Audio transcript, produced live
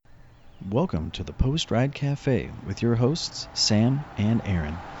Welcome to the Post Ride Cafe with your hosts, Sam and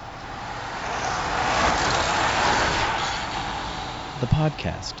Aaron. The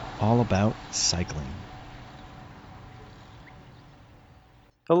podcast all about cycling.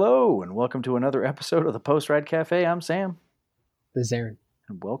 Hello, and welcome to another episode of the Post Ride Cafe. I'm Sam. This is Aaron.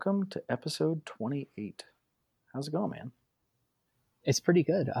 And welcome to episode 28. How's it going, man? It's pretty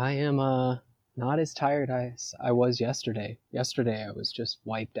good. I am not as tired as I was yesterday. Yesterday I was just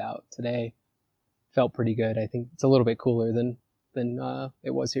wiped out. Today felt pretty good. I think it's a little bit cooler than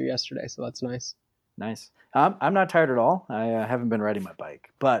it was here yesterday, so that's nice. Nice. I'm not tired at all. I haven't been riding my bike,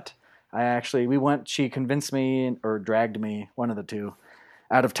 but she convinced me or dragged me, one of the two,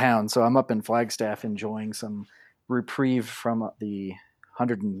 out of town. So I'm up in Flagstaff enjoying some reprieve from the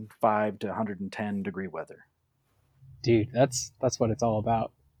 105 to 110 degree weather. Dude, that's what it's all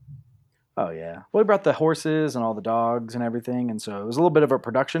about. Oh, yeah. Well, we brought the horses and all the dogs and everything, and so it was a little bit of a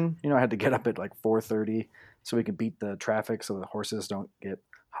production. I had to get up at like 4:30 so we could beat the traffic so the horses don't get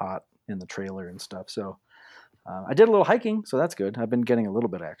hot in the trailer and stuff. So I did a little hiking, so that's good. I've been getting a little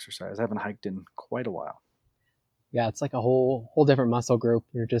bit of exercise. I haven't hiked in quite a while. Yeah, it's like a whole different muscle group.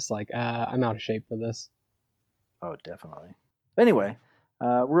 You're just like, I'm out of shape for this. Oh, definitely. Anyway,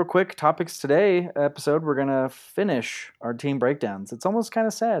 real quick topics today episode. We're going to finish our team breakdowns. It's almost kind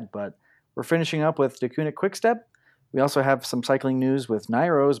of sad, but we're finishing up with Deceuninck Quickstep. We also have some cycling news with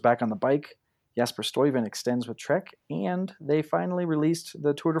Nairo's back on the bike. Jasper Stuyven extends with Trek, and they finally released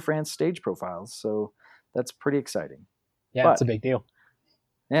the Tour de France stage profiles, so that's pretty exciting. Yeah, it's a big deal.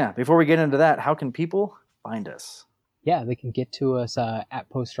 Yeah, before we get into that, how can people find us? Yeah, they can get to us at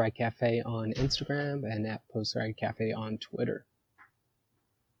Post Ride Cafe on Instagram and at Post Ride Cafe on Twitter.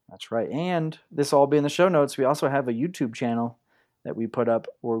 That's right, and this will all be in the show notes. We also have a YouTube channel that we put up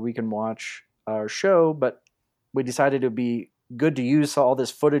where we can watch our show, but we decided it would be good to use all this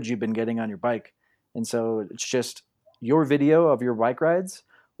footage you've been getting on your bike. And so it's just your video of your bike rides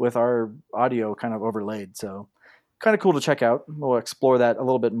with our audio kind of overlaid. So kind of cool to check out. We'll explore that a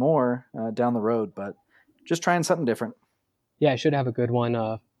little bit more down the road, but just trying something different. Yeah, I should have a good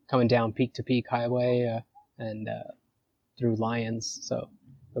one coming down Peak to Peak Highway and through Lyons. So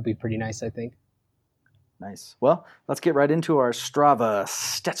it'll be pretty nice, I think. Nice. Well, let's get right into our Strava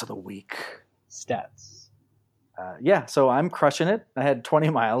stats of the week. Stats. So I'm crushing it. I had 20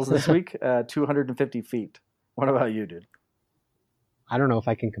 miles this week, 250 feet. What about you, dude? I don't know if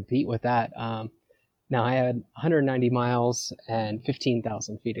I can compete with that. Now I had 190 miles and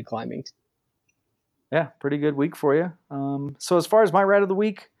 15,000 feet of climbing. Yeah, pretty good week for you. So as far as my ride of the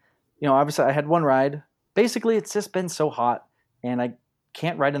week, obviously I had one ride. Basically, it's just been so hot, and I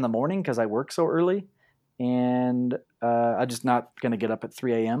can't ride in the morning because I work so early, and I'm just not going to get up at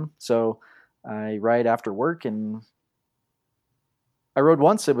 3 a.m. So I ride after work, and I rode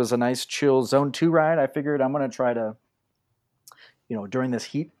once. It was a nice chill zone 2 ride. I figured I'm going to try to, during this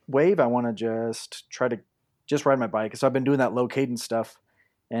heat wave, I want to just try to just ride my bike. So I've been doing that low cadence stuff,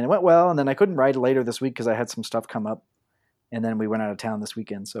 and it went well. And then I couldn't ride later this week because I had some stuff come up, and then we went out of town this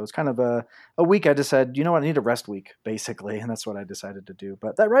weekend. So it's kind of a week I just said, I need a rest week, basically, and that's what I decided to do.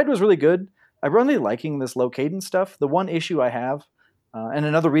 But that ride was really good. I'm really liking this low cadence stuff. The one issue I have, and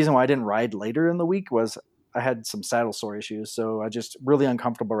another reason why I didn't ride later in the week, was I had some saddle sore issues. So I just really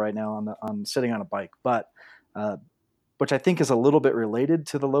uncomfortable right now on sitting on a bike, but which I think is a little bit related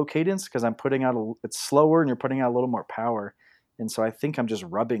to the low cadence because I'm putting out it's slower and you're putting out a little more power. And so I think I'm just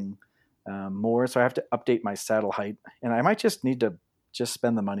rubbing more. So I have to update my saddle height, and I might just need to just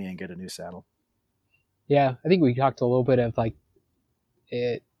spend the money and get a new saddle. Yeah, I think we talked a little bit of like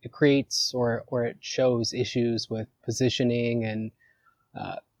it creates or it shows issues with positioning and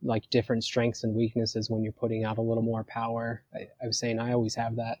like different strengths and weaknesses when you're putting out a little more power. I was saying I always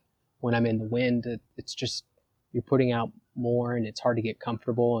have that when I'm in the wind. It's just you're putting out more and it's hard to get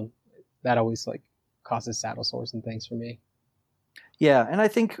comfortable, and that always like causes saddle sores and things for me. Yeah, and I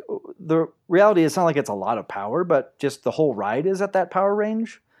think the reality is not like it's a lot of power, but just the whole ride is at that power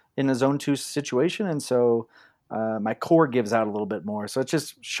range in a zone 2 situation, and so my core gives out a little bit more. So it's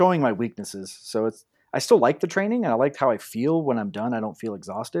just showing my weaknesses. So I still like the training, and I like how I feel when I'm done. I don't feel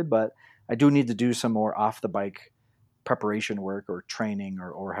exhausted, but I do need to do some more off the bike preparation work or training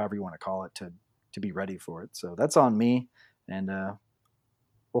or however you want to call it to be ready for it. So that's on me, and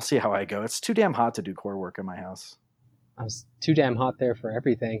we'll see how I go. It's too damn hot to do core work in my house. I was too damn hot there for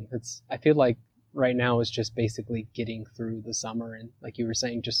everything. I feel like right now is just basically getting through the summer, and like you were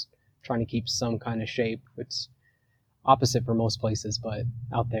saying, just trying to keep some kind of shape. It's opposite for most places, but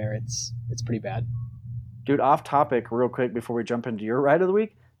out there it's pretty bad. Dude, off topic real quick before we jump into your ride of the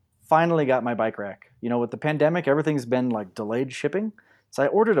week. Finally got my bike rack. With the pandemic, everything's been like delayed shipping. So I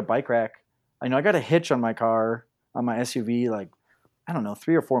ordered a bike rack. I know I got a hitch on my car, on my SUV, like, I don't know,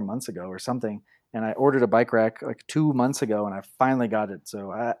 3 or 4 months ago or something. And I ordered a bike rack like 2 months ago, and I finally got it.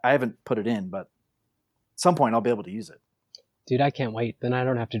 So I haven't put it in, but at some point I'll be able to use it. Dude, I can't wait. Then I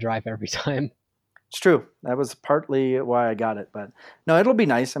don't have to drive every time. It's true. That was partly why I got it. But no, it'll be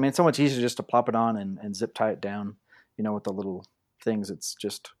nice. I mean, it's so much easier just to plop it on and zip tie it down, with the little things. It's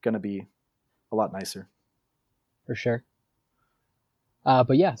just going to be a lot nicer. For sure.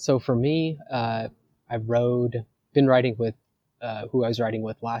 But yeah, so for me, I've been riding with who I was riding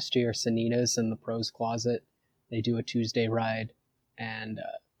with last year, Sanitas and the Pros Closet. They do a Tuesday ride. And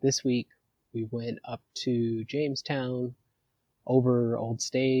this week we went up to Jamestown, over Old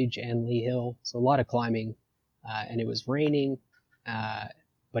Stage and Lee Hill. So a lot of climbing. And it was raining,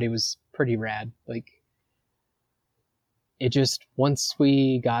 but it was pretty rad. Like, it just, once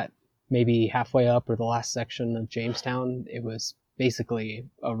we got maybe halfway up or the last section of Jamestown, it was basically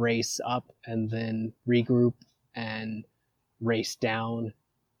a race up and then regroup and race down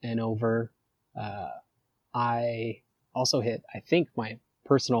and over. I also hit, I think, my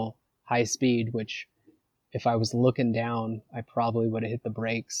personal high speed, which if I was looking down, I probably would have hit the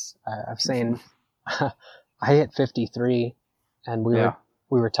brakes. I'm saying I hit 53, and we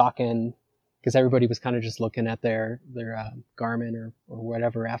were talking because everybody was kind of just looking at their Garmin or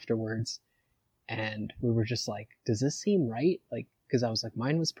whatever afterwards. And we were just like, does this seem right? Like, because I was like,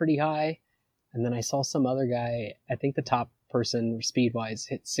 mine was pretty high. And then I saw some other guy, I think the top person speed-wise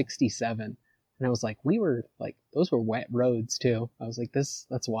hit 67. And I was like, we were like, those were wet roads too. I was like, that's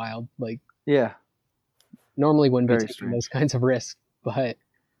wild. Like, yeah, normally wouldn't be very taking strange. those kinds of risks, but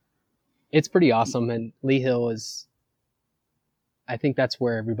it's pretty awesome. And Lee Hill is, I think that's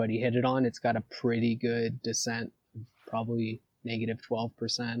where everybody hit it on. It's got a pretty good descent, probably negative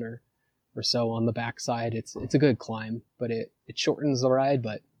 12% or so on the backside. It's a good climb, but it shortens the ride,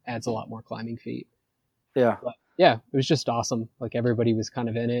 but adds a lot more climbing feet. Yeah. But yeah, it was just awesome. Like, everybody was kind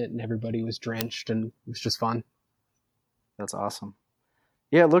of in it and everybody was drenched, and it was just fun. That's awesome.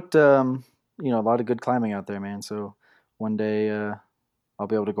 Yeah, it looked, a lot of good climbing out there, man. So one day I'll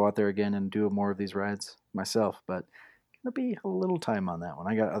be able to go out there again and do more of these rides myself, but gonna be a little time on that one.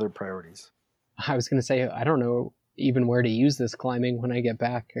 I got other priorities. I was going to say, I don't know even where to use this climbing when I get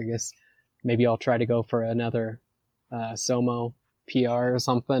back. I guess maybe I'll try to go for another Somo PR or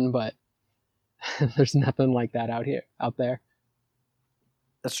something, but there's nothing like that out there.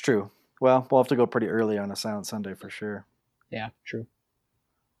 That's true. Well, we'll have to go pretty early on a Silent Sunday for sure. Yeah, true.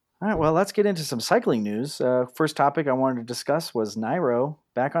 All right, well, let's get into some cycling news. First topic I wanted to discuss was Nairo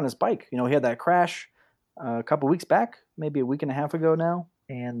back on his bike. He had that crash a couple weeks back, maybe a week and a half ago now,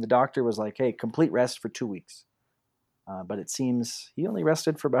 and the doctor was like, hey, complete rest for 2 weeks. But it seems he only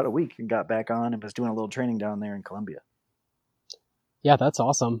rested for about a week and got back on and was doing a little training down there in Colombia. Yeah, that's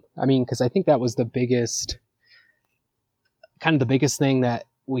awesome. I mean, because I think that was the biggest thing that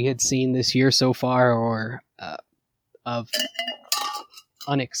we had seen this year so far, or of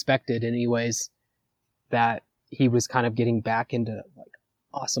unexpected anyways, that he was kind of getting back into like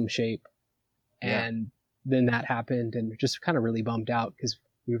awesome shape. And then that happened, and just kind of really bummed out because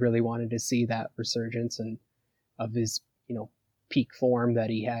we really wanted to see that resurgence and of his, peak form that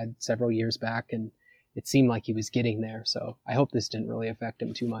he had several years back, and it seemed like he was getting there. So I hope this didn't really affect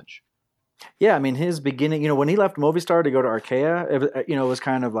him too much. Yeah, I mean, his beginning, when he left Movistar to go to Arkea, it was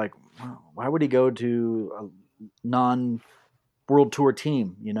kind of like, why would he go to a non-World Tour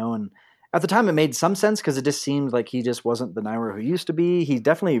team, And at the time it made some sense because it just seemed like he just wasn't the Nairo who used to be. He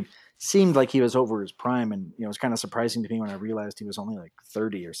definitely seemed like he was over his prime, and, it was kind of surprising to me when I realized he was only like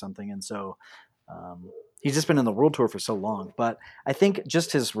 30 or something. And so he's just been in the World Tour for so long. But I think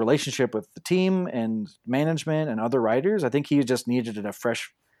just his relationship with the team and management and other riders, I think he just needed a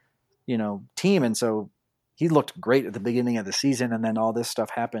fresh team. And so he looked great at the beginning of the season, and then all this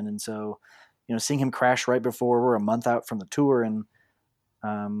stuff happened. And so, seeing him crash right before we're a month out from the tour and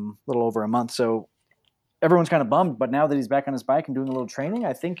a little over a month. So everyone's kind of bummed, but now that he's back on his bike and doing a little training,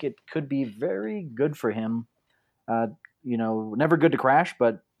 I think it could be very good for him. Never good to crash,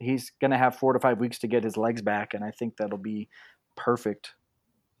 but he's going to have 4 to 5 weeks to get his legs back. And I think that'll be perfect.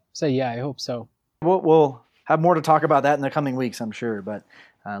 So yeah, I hope so. We'll have more to talk about that in the coming weeks, I'm sure. But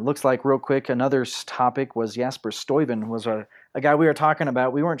looks like real quick, another topic was Jasper Stuyven was a guy we were talking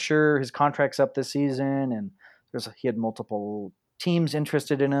about. We weren't sure his contract's up this season, and he had multiple teams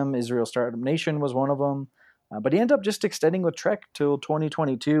interested in him. Israel Startup Nation was one of them. But he ended up just extending with Trek till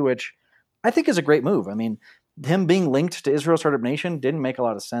 2022, which I think is a great move. I mean, him being linked to Israel Startup Nation didn't make a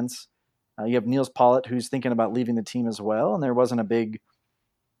lot of sense. You have Niels Pollitt, who's thinking about leaving the team as well, and there wasn't a big,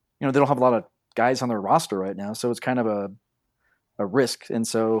 they don't have a lot of guys on their roster right now, so it's kind of a risk. And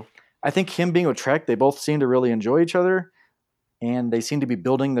so I think him being with Trek, they both seem to really enjoy each other, and they seem to be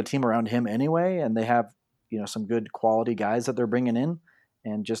building the team around him anyway. And they have, some good quality guys that they're bringing in,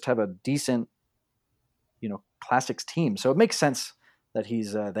 and just have a decent, classics team. So it makes sense that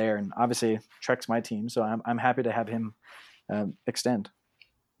he's there. And obviously Trek's my team, so I'm happy to have him extend.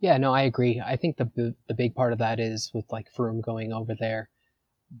 Yeah, no, I agree. I think the big part of that is with like Froome going over there,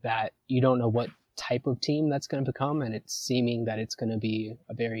 that you don't know what type of team that's going to become, and it's seeming that it's going to be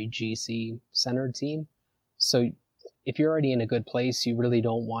a very GC centered team. So if you're already in a good place, you really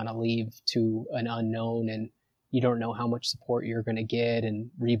don't want to leave to an unknown, and you don't know how much support you're going to get and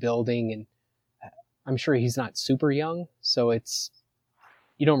rebuilding. And I'm sure he's not super young, so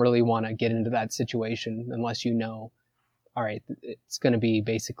you don't really want to get into that situation unless you know, all right, it's going to be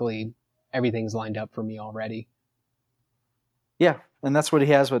basically everything's lined up for me already. Yeah, and that's what he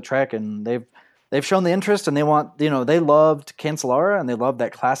has with Trek, and they've shown the interest, and they want, they loved Cancellara, and they love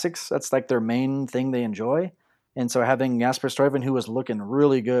that classics. That's like their main thing they enjoy. And so having Jasper Stuyven, who was looking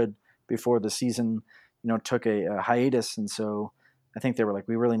really good before the season, took a hiatus, and so I think they were like,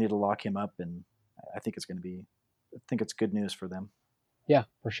 we really need to lock him up, and I think it's good news for them. Yeah,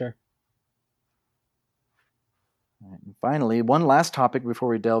 for sure. All right, and finally, one last topic before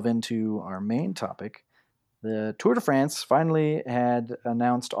we delve into our main topic. The Tour de France finally had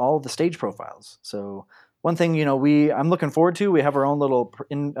announced all the stage profiles. So one thing, I'm looking forward to, we have our own little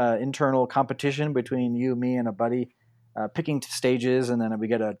internal competition between you, me, and a buddy, picking stages, and then we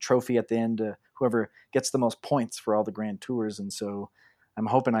get a trophy at the end, whoever gets the most points for all the Grand Tours. And so I'm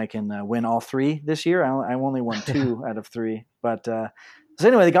hoping I can win all three this year. I only won 2 out of 3. But so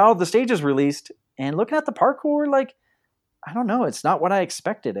anyway, they got all the stages released, and looking at the parkour, like, I don't know. It's not what I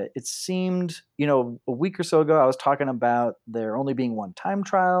expected. It seemed, a week or so ago, I was talking about there only being one time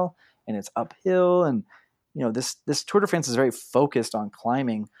trial, and it's uphill. And, this Tour de France is very focused on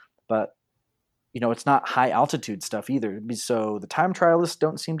climbing, but, it's not high altitude stuff either. So the time trialists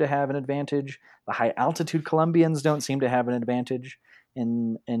don't seem to have an advantage. The high altitude Colombians don't seem to have an advantage.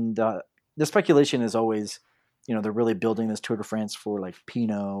 And the speculation is always, they're really building this Tour de France for like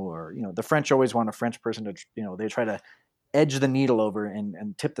Pinot, or, the French always want a French person to, they try to edge the needle over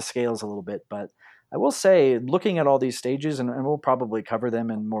and tip the scales a little bit. But I will say, looking at all these stages, and we'll probably cover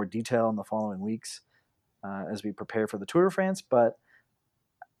them in more detail in the following weeks as we prepare for the Tour de France, but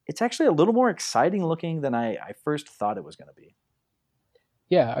it's actually a little more exciting looking than I first thought it was going to be.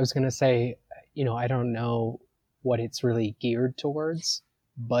 Yeah, I was going to say, I don't know what it's really geared towards,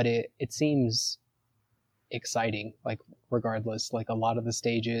 but it seems exciting, like regardless. Like a lot of the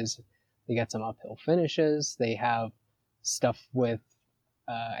stages, they got some uphill finishes. They have stuff with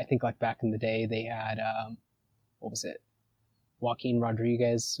I think like back in the day they had what was it, Joaquin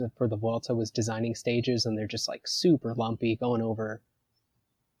Rodriguez for the Vuelta was designing stages, and they're just like super lumpy, going over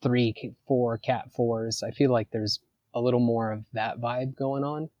 3-4 cat 4s. I feel like there's a little more of that vibe going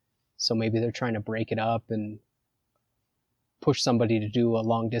on, so maybe they're trying to break it up and push somebody to do a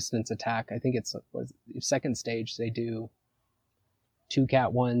long distance attack. I think it's second stage they do 2 cat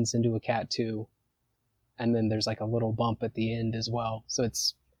 1s into a cat 2, and then there's like a little bump at the end as well. So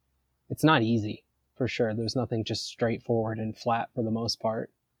it's not easy, for sure. There's nothing just straightforward and flat for the most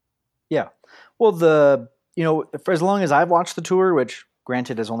part. Yeah. Well, for as long as I've watched the tour, which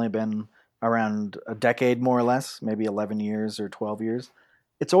granted has only been around a decade more or less, maybe 11 years or 12 years,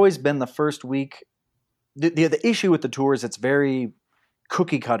 it's always been the first week. The issue with the tour is it's very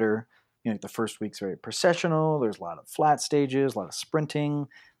cookie cutter. The first week's very processional. There's a lot of flat stages, a lot of sprinting,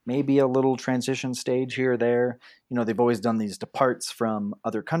 maybe a little transition stage here or there. They've always done these departs from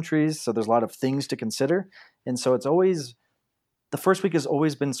other countries, so there's a lot of things to consider. And so the first week has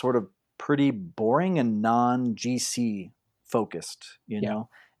always been sort of pretty boring and non-GC focused, know.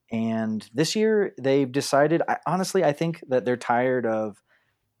 And this year they've decided, I think that they're tired of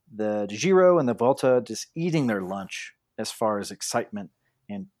the Giro and the Vuelta just eating their lunch as far as excitement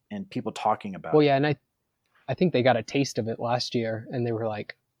and people talking about it. Well, yeah, and I think they got a taste of it last year, and they were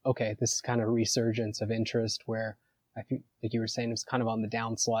like, okay, this is kind of a resurgence of interest, where I think, like you were saying, it's kind of on the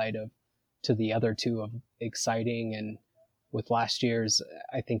downslide to the other two of exciting. And with last year's,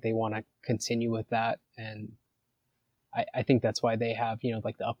 I think they want to continue with that. And I think that's why they have,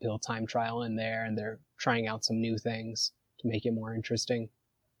 like the uphill time trial in there, and they're trying out some new things to make it more interesting.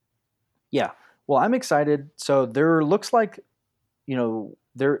 Yeah. Well, I'm excited. So there looks like,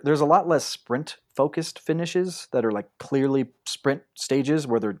 there's a lot less sprint focused finishes that are like clearly sprint stages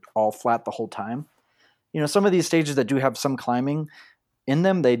where they're all flat the whole time. Some of these stages that do have some climbing in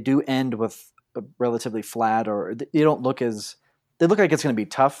them, they do end with a relatively flat, or they don't look as they look like it's going to be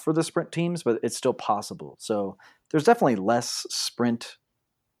tough for the sprint teams, but it's still possible. So there's definitely less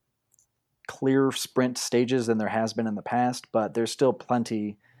clear sprint stages than there has been in the past, but there's still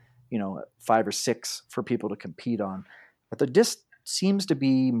plenty, 5 or 6 for people to compete on. But there just seems to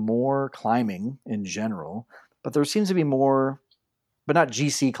be more climbing in general, but there seems to be more, but not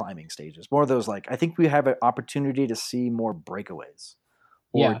GC climbing stages, more of those, like, I think we have an opportunity to see more breakaways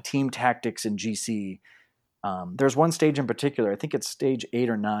or team tactics in GC. There's one stage in particular, I think it's stage 8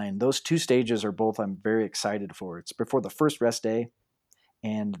 or 9. Those 2 stages are both I'm very excited for. It's before the first rest day,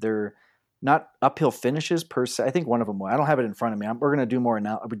 and they're not uphill finishes per se. I think one of them, I don't have it in front of me. We're going to do more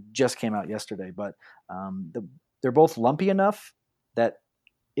now. It just came out yesterday, but they're both lumpy enough that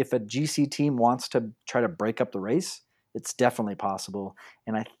if a GC team wants to try to break up the race, it's definitely possible.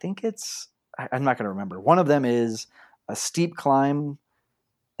 And I think I'm not going to remember. One of them is a steep climb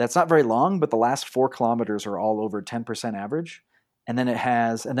that's not very long, but the last 4 kilometers are all over 10% average. And then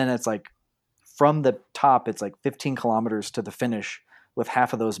it's like from the top, it's like 15 kilometers to the finish, with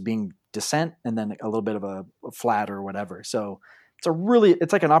half of those being descent and then a little bit of a flat or whatever. So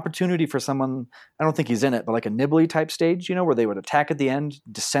it's like an opportunity for someone, I don't think he's in it, but like a Nibbly type stage, where they would attack at the end,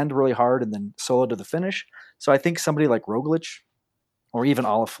 descend really hard, and then solo to the finish. So I think somebody like Roglic or even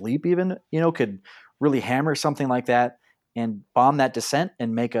Alaphilippe even, could really hammer something like that and bomb that descent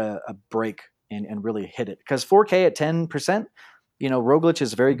and make a break and really hit it. Because 4K at 10%, Roglic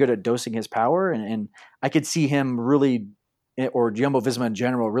is very good at dosing his power, and I could see him really, or Jumbo-Visma in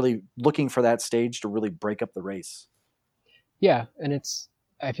general, really looking for that stage to really break up the race. Yeah, and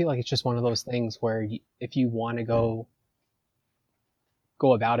I feel like it's just one of those things where if you want to go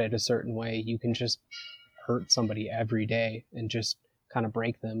about it a certain way, you can just hurt somebody every day and just kind of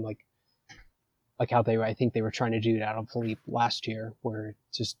break them, like how I think they were trying to do that on Philippe last year, where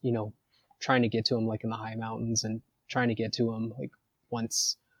just, trying to get to him like in the high mountains and trying to get to him like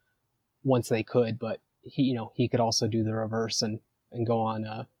once they could, but he could also do the reverse and go on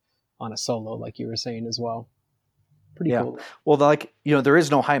a solo, like you were saying as well. Pretty cool. Well, there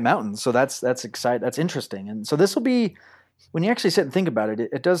is no high mountains, so that's exciting. That's interesting. And so this will be, when you actually sit and think about it,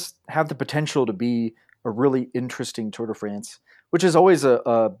 it does have the potential to be a really interesting Tour de France, which is always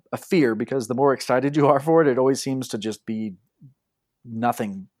a fear, because the more excited you are for it, it always seems to just be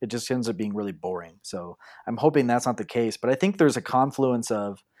nothing. It just ends up being really boring. So I'm hoping that's not the case, but I think there's a confluence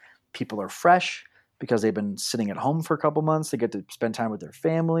of people are fresh because they've been sitting at home for a couple months. They get to spend time with their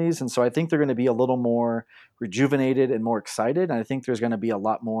families. And so I think they're going to be a little more rejuvenated and more excited. And I think there's going to be a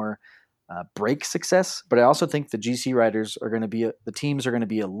lot more break success. But I also think the GC riders are going to be, the teams are going to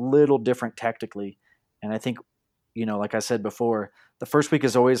be a little different tactically. And I think, like I said before, the first week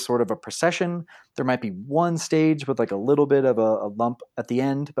is always sort of a procession. There might be one stage with like a little bit of a lump at the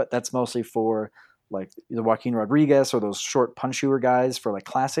end, but that's mostly for like either Joaquin Rodriguez or those short punch-ewer guys for like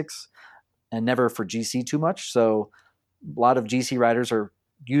classics, and never for GC too much. So a lot of GC riders are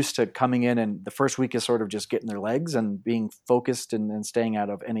used to coming in, and the first week is sort of just getting their legs and being focused and staying out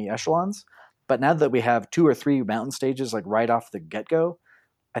of any echelons. But now that we have 2 or 3 mountain stages, like right off the get-go,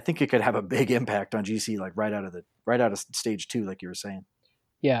 I think it could have a big impact on GC, like right out of stage 2, like you were saying.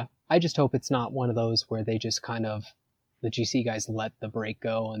 Yeah. I just hope it's not one of those where they just kind of, the GC guys let the break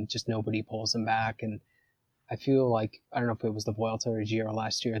go and just nobody pulls them back. And I feel like, I don't know if it was the Vuelta or Giro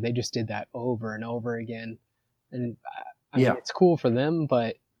last year, they just did that over and over again. And I mean, it's cool for them,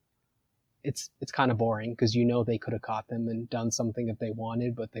 but it's kind of boring, because they could have caught them and done something if they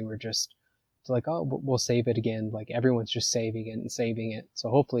wanted, but they were just like, oh, we'll save it again. Like everyone's just saving it and saving it. So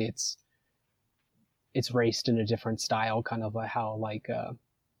hopefully it's raced in a different style, kind of how like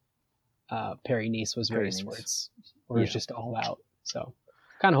Paris-Nice was raced, where it's just all out. So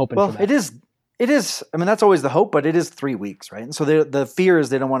kind of hoping for that. It is. I mean, that's always the hope, but it is 3 weeks, right? And so the fear is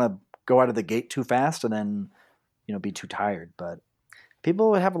they don't want to go out of the gate too fast and then, be too tired. But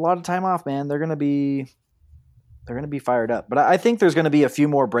people have a lot of time off, man. They're going to be fired up. But I think there's going to be a few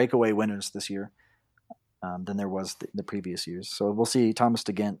more breakaway winners this year than there was the previous years. So we'll see. Thomas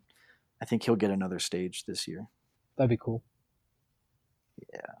de Gendt, I think he'll get another stage this year. That'd be cool.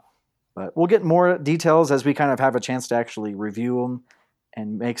 Yeah. But we'll get more details as we kind of have a chance to actually review them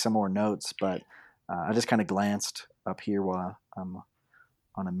and make some more notes. But I just kind of glanced up here while I'm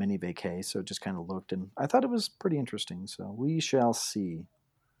on a mini vacay, so just kind of looked, and I thought it was pretty interesting. So we shall see.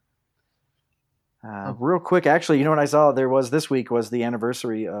 Real quick, actually, you know what I saw? This week was the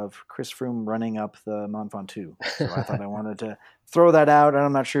anniversary of Chris Froome running up the Mont Ventoux. So I thought I wanted to throw that out. And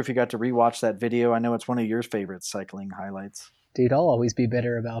I'm not sure if you got to rewatch that video. I know it's one of your favorite cycling highlights. Dude, I'll always be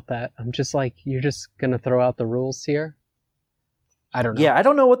bitter about that. I'm just like, you're just going to throw out the rules here? I don't know. Yeah, I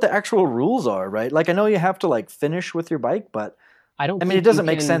don't know what the actual rules are, right? Like, I know you have to like finish with your bike, but I don't I mean, think it doesn't you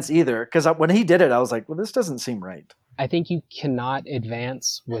make can, sense either, because when he did it, I was like, well, this doesn't seem right. I think you cannot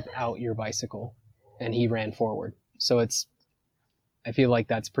advance without your bicycle, and he ran forward. So I feel like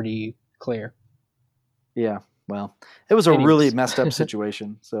that's pretty clear. Yeah, well, it was a really Anyways, messed up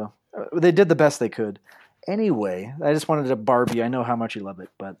situation. So they did the best they could. Anyway, I just wanted to barb you. I know how much you love it,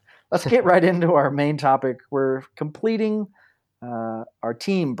 but let's get right into our main topic. We're completing our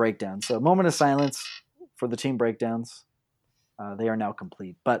team breakdown. So, a moment of silence for the team breakdowns. They are now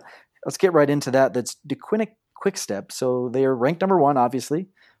complete. But let's get right into that. That's DeQuinnick Quick Step. So they are ranked number 1, obviously.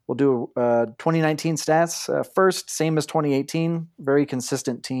 We'll do 2019 stats first, same as 2018. Very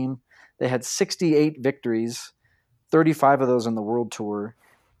consistent team. They had 68 victories, 35 of those on the World Tour.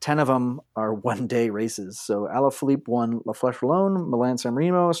 10 of them are one-day races. So Alaphilippe won La Flèche Wallonne, Milan-San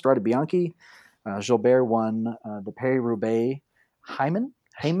Remo, Strade Bianchi. Gilbert won the Paris-Roubaix Hyman,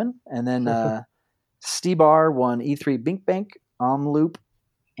 and then Stybar won E3 Binkbank, Omloop,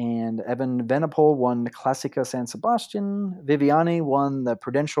 and Evan Venepol won Classica San Sebastian. Viviani won the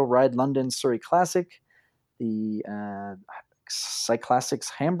Prudential Ride London Surrey Classic, the Cyclassics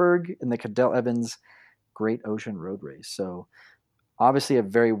Hamburg, and the Cadel Evans Great Ocean Road Race. So obviously a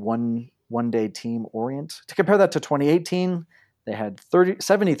very one-day team orient. To compare that to 2018, they had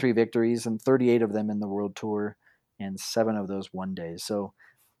 73 victories and 38 of them in the World Tour and 7 of those one days. So,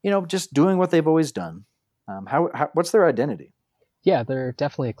 just doing what they've always done. What's their identity? yeah, they're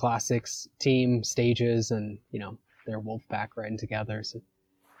definitely a classics team, stages, and they're Wolfpack riding together. So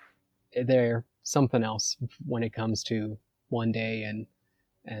they're something else when it comes to one day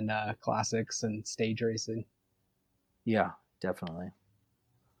and classics and stage racing. Yeah, definitely.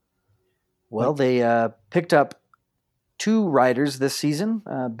 Well, they picked up 2 riders this season.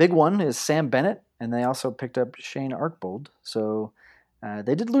 Big one is Sam Bennett, and they also picked up Shane Arkbold. So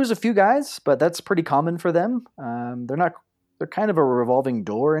they did lose a few guys, but that's pretty common for them. They're kind of a revolving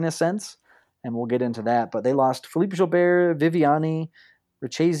door in a sense, and we'll get into that. But they lost Philippe Gilbert, Viviani,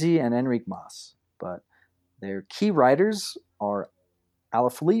 Richesi, and Enric Mas. But their key riders are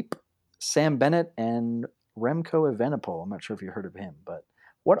Alaphilippe, Sam Bennett, and Remco Evenepoel. I'm not sure if you heard of him, but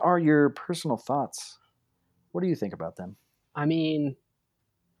what are your personal thoughts? What do you think about them? I mean,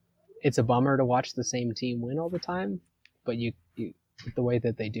 it's a bummer to watch the same team win all the time, but you the way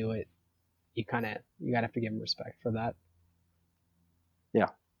that they do it, you gotta have to give them respect for that. Yeah.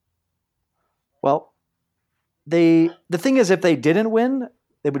 Well, the thing is, if they didn't win,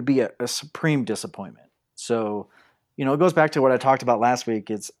 it would be a supreme disappointment. So, it goes back to what I talked about last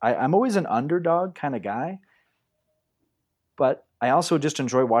week. I'm always an underdog kind of guy, but I also just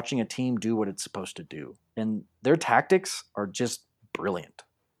enjoy watching a team do what it's supposed to do. And their tactics are just brilliant.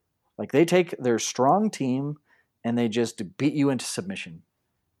 Like, they take their strong team and they just beat you into submission.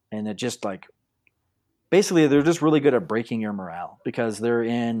 And it just basically they're just really good at breaking your morale because they're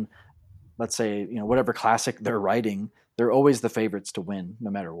in, let's say, whatever classic they're riding, they're always the favorites to win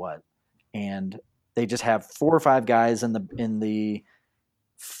no matter what. And they just have 4 or 5 guys in the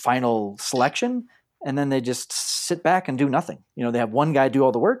final selection, and then they just sit back and do nothing. They have one guy do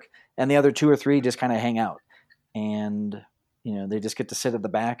all the work, and the other 2 or 3 just kind of hang out. And they just get to sit at the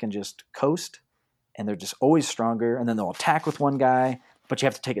back and just coast, and they're just always stronger. And then they'll attack with one guy, but you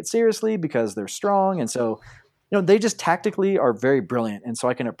have to take it seriously because they're strong. And so, they just tactically are very brilliant. And so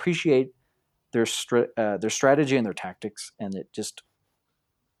I can appreciate their strategy and their tactics, and it just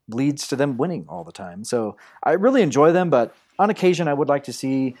leads to them winning all the time. So I really enjoy them, but on occasion I would like to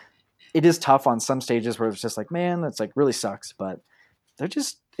see, it is tough on some stages where it's just like, man, that's really sucks. But they're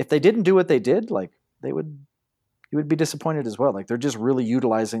just, if they didn't do what they did, you would be disappointed as well. They're just really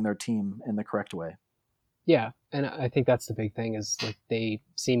utilizing their team in the correct way. Yeah, and I think that's the big thing is they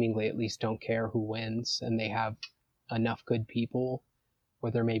seemingly at least don't care who wins, and they have enough good people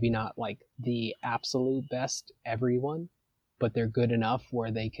where they're maybe not the absolute best everyone, but they're good enough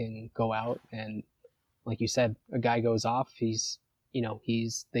where they can go out and, like you said, a guy goes off,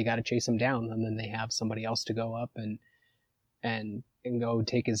 they got to chase him down, and then they have somebody else to go up and go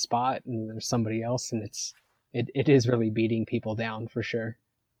take his spot, and there's somebody else, and it is really beating people down for sure.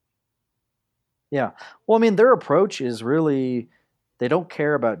 Yeah. Well, I mean, their approach is really, they don't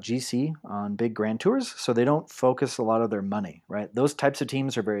care about GC on big grand tours, so they don't focus a lot of their money, right? Those types of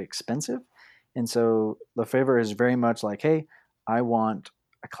teams are very expensive. And so Lefevre is very much like, hey, I want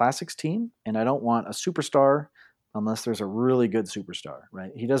a classics team, and I don't want a superstar unless there's a really good superstar,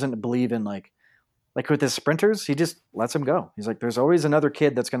 right? He doesn't believe in like with his sprinters, he just lets them go. He's like, there's always another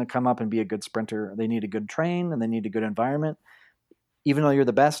kid that's going to come up and be a good sprinter. They need a good train and they need a good environment. Even though you're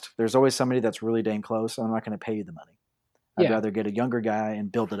the best, there's always somebody that's really dang close. So I'm not going to pay you the money. I'd rather get a younger guy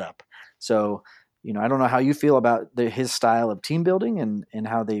and build it up. So I don't know how you feel about his style of team building and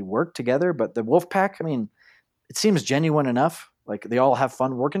how they work together, but the Wolfpack, I mean, it seems genuine enough. Like they all have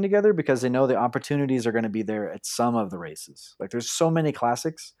fun working together because they know the opportunities are going to be there at some of the races. Like there's so many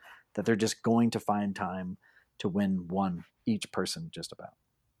classics that they're just going to find time to win one each person just about.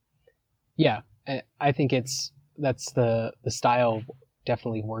 Yeah, I think that's the style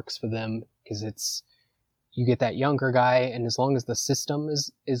definitely works for them because it's you get that younger guy, and as long as the system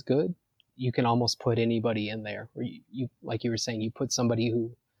is good, you can almost put anybody in there. Or you like you were saying, you put somebody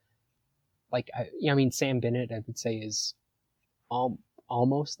who, like I mean, Sam Bennett, I would say is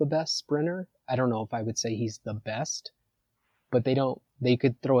almost the best sprinter. I don't know if I would say he's the best, but they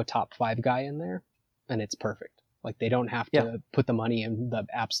could throw a top 5 guy in there, and it's perfect. Like they don't have to put the money in the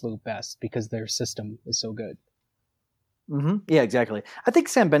absolute best because their system is so good. Mm-hmm. Yeah, exactly. I think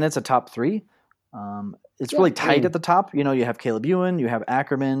Sam Bennett's a top 3. It's really tight at the top. You have Caleb Ewan, you have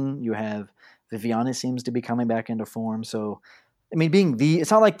Ackerman, you have Viviani seems to be coming back into form. So, I mean,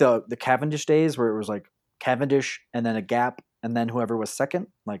 it's not like the Cavendish days where it was like Cavendish and then a gap and then whoever was second.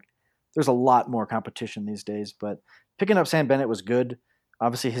 Like, there's a lot more competition these days. But picking up Sam Bennett was good.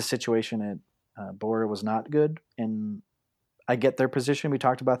 Obviously, his situation at Bora was not good, and I get their position. We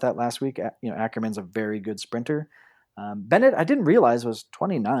talked about that last week. Ackerman's a very good sprinter. Bennett, I didn't realize was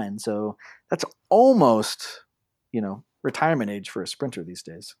 29, so that's almost, retirement age for a sprinter these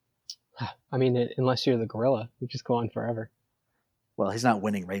days. I mean, unless you're the gorilla, you just go on forever. Well, he's not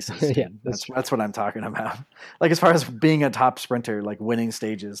winning races. Yeah, that's what I'm talking about. Like as far as being a top sprinter, like winning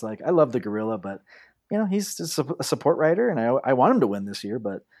stages, like I love the gorilla, but he's just a support rider, and I want him to win this year,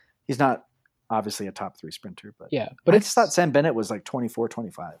 but he's not obviously a top 3 sprinter. But yeah, but I just thought Sam Bennett was like 24,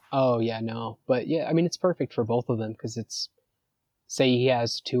 25. Oh yeah, no, but yeah, I mean it's perfect for both of them because say he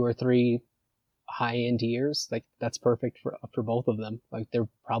has 2 or 3 high end years, like that's perfect for both of them. Like they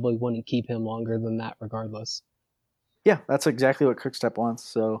probably wouldn't keep him longer than that regardless. Yeah, that's exactly what Quickstep wants.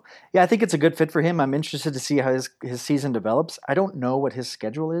 So yeah, I think it's a good fit for him. I'm interested to see how his season develops. I don't know what his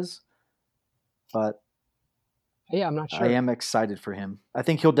schedule is, but yeah, I'm not sure. I am excited for him. I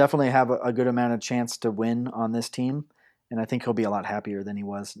think he'll definitely have a good amount of chance to win on this team, and I think he'll be a lot happier than he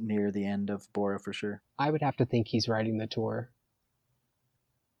was near the end of Bora for sure. I would have to think he's riding the Tour.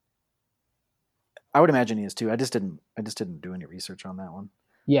 I would imagine he is too. I just didn't do any research on that one.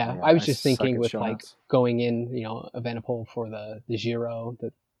 Yeah, I was just thinking with like going in, Evenepoel for the Giro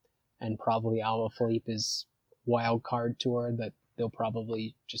and probably Alaphilippe's wild card tour that they'll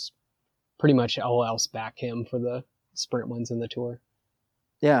probably just pretty much all else back him for the sprint wins in the Tour.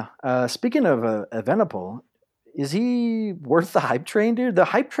 Yeah. Speaking of Evenepoel, is he worth the hype train, dude? The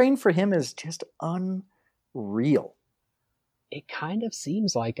hype train for him is just unreal. It kind of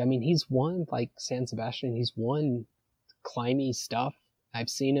seems like, I mean, he's won like San Sebastian, he's won climby stuff. I've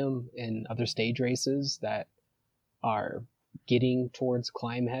seen him in other stage races that are getting towards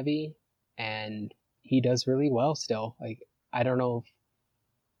climb heavy, and he does really well still. Like, I don't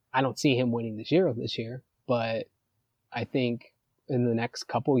see him winning the Giro this year, but I think in the next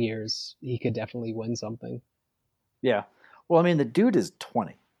couple years, he could definitely win something. Yeah. Well, I mean, the dude is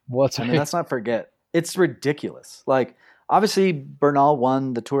 20. Well, let's not forget. It's ridiculous. Like, obviously, Bernal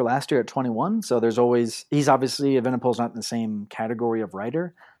won the Tour last year at 21, so he's obviously, Evenepoel's not in the same category of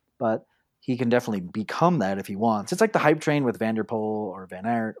rider, but he can definitely become that if he wants. It's like the hype train with Van der Poel or Van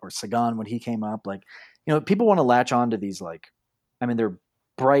Aert or Sagan when he came up. Like, people want to latch on to these, like, I mean, they're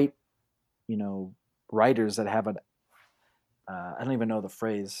bright, riders that have I don't even know the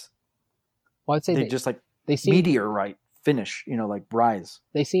phrase. Well, I'd say they seem meteorite finish, like rise.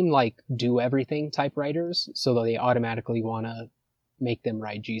 They seem like do everything type riders, so they automatically want to make them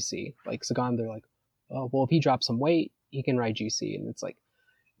ride GC. Like Sagan, they're like, oh, well, if he drops some weight, he can ride GC. And it's like,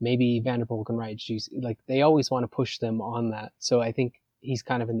 maybe Van der Poel can ride GC. Like, they always want to push them on that. So I think he's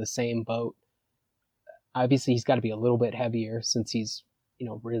kind of in the same boat. Obviously, he's got to be a little bit heavier since he's,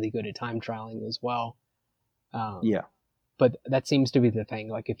 really good at time trialing as well. Yeah. But that seems to be the thing.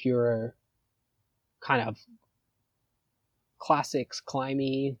 Like, if you're kind of classics,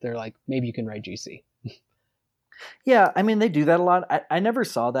 climby, they're like, maybe you can ride GC. Yeah, I mean, they do that a lot. I never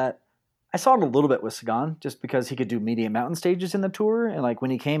saw that. I saw it a little bit with Sagan just because he could do medium mountain stages in the Tour. And like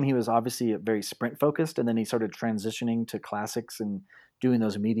when he came, he was obviously very sprint focused, and then he started transitioning to classics and doing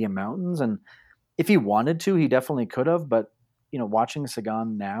those medium mountains. And if he wanted to, he definitely could have. But, watching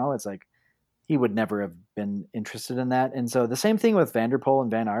Sagan now, it's like he would never have been interested in that. And so the same thing with Van der Poel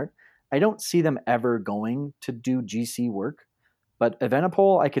and Van Aert. I don't see them ever going to do GC work. But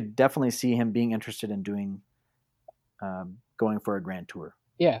Evenepoel, I could definitely see him being interested in doing going for a Grand Tour.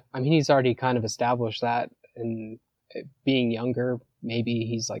 Yeah, I mean, he's already kind of established that, and being younger, maybe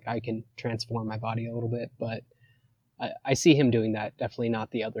he's like, I can transform my body a little bit, but I see him doing that. Definitely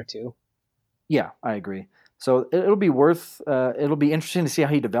not the other two. Yeah, I agree. So it'll be it'll be interesting to see how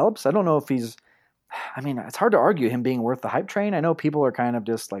he develops. I don't know if he's, I mean, it's hard to argue him being worth the hype train. I know people are kind of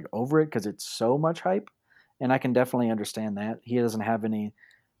just like over it because it's so much hype, and I can definitely understand that. He doesn't have any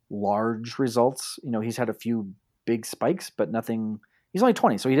large results. You know, he's had a few big spikes, but nothing. He's only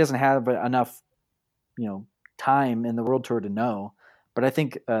 20, so he doesn't have enough, time in the World Tour to know. But I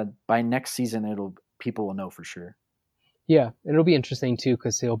think by next season, people will know for sure. Yeah, it'll be interesting too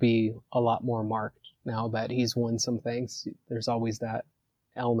because he'll be a lot more marked now that he's won some things. There's always that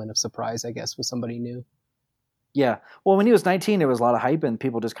element of surprise, I guess, with somebody new. Yeah. Well, when he was 19, there was a lot of hype and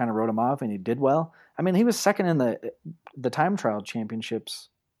people just kind of wrote him off, and he did well. I mean, he was second in the time trial championships,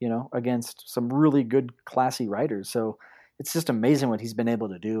 against some really good, classy riders. So it's just amazing what he's been able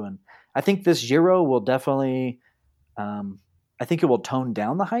to do. And I think this Giro will definitely, I think it will tone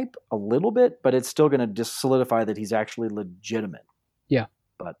down the hype a little bit, but it's still going to just solidify that he's actually legitimate. Yeah.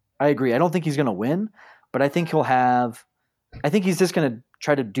 But I agree. I don't think he's going to win, but I think he's just going to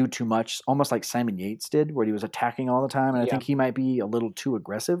try to do too much, almost like Simon Yates did, where he was attacking all the time. And I think he might be a little too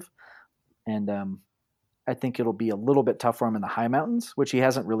aggressive. And I think it'll be a little bit tough for him in the high mountains, which he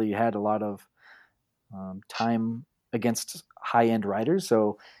hasn't really had a lot of time against high-end riders.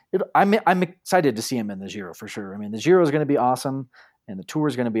 So I'm excited to see him in the Giro for sure. I mean, the Giro is going to be awesome, and the Tour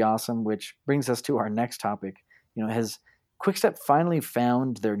is going to be awesome, which brings us to our next topic. Has Quickstep finally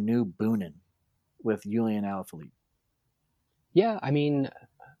found their new Boonen with Julian Alaphilippe? Yeah, I mean,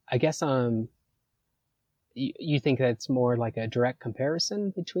 I guess you think that's more like a direct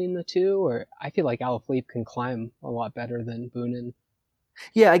comparison between the two, or I feel like Alaphilippe can climb a lot better than Boonen.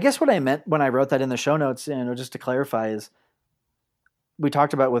 Yeah, I guess what I meant when I wrote that in the show notes, and just to clarify, is we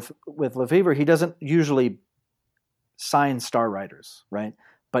talked about with Lefevere, he doesn't usually sign star riders, right?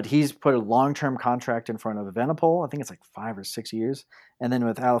 But he's put a long-term contract in front of Evenepoel. I think it's like 5 or 6 years. And then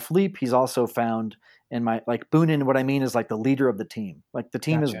with Alaphilippe, he's also found Boonen, what I mean is like the leader of the team. Like the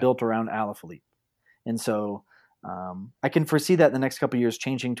team is built around Alaphilippe. And so I can foresee that in the next couple of years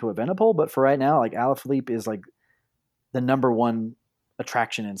changing to Evenepoel. But for right now, like Alaphilippe is like the number one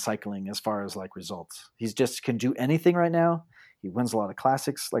attraction in cycling as far as like results. He's just can do anything right now. He wins a lot of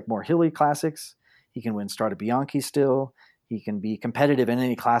classics, like more hilly classics. He can win Strade Bianchi still. He can be competitive in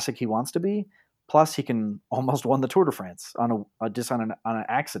any classic he wants to be. Plus, he can almost won the Tour de France on an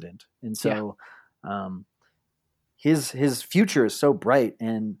accident. And so, his future is so bright.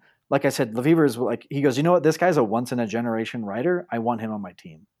 And like I said, Lefevere is like, he goes, you know what? This guy's a once in a generation rider. I want him on my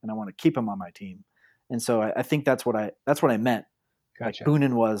team, and I want to keep him on my team. And so I think that's what I meant. Gotcha. Like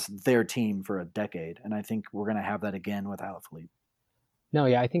Boonen was their team for a decade, and I think we're going to have that again with Alaphilippe. No,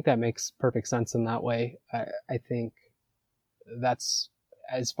 yeah, I think that makes perfect sense in that way. I think that's,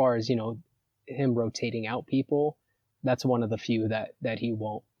 as far as, him rotating out people, that's one of the few that he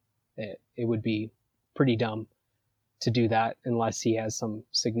won't. It would be pretty dumb to do that unless he has some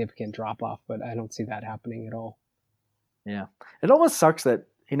significant drop off, but I don't see that happening at all. Yeah. It almost sucks that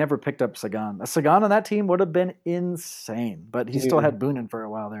he never picked up Sagan. A Sagan on that team would have been insane, but he still had Boonen for a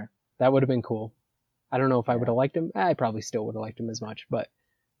while there. That would have been cool. I don't know if I would have liked him. I probably still would have liked him as much, but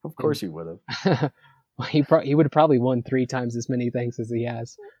of course you would have. He would have probably won 3 times as many things as he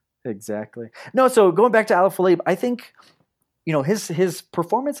has. Exactly. No, so going back to Alaphilippe, I think his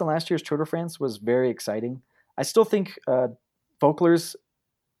performance in last year's Tour de France was very exciting. I still think Vogler's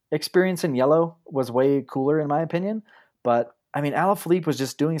experience in yellow was way cooler in my opinion, but I mean Alaphilippe was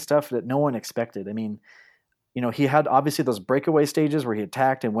just doing stuff that no one expected. I mean, he had obviously those breakaway stages where he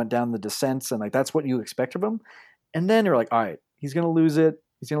attacked and went down the descents, and like that's what you expect of him. And then you're like, all right, he's going to lose it.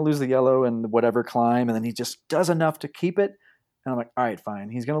 He's going to lose the yellow and whatever climb, and then he just does enough to keep it. And I'm like, all right, fine.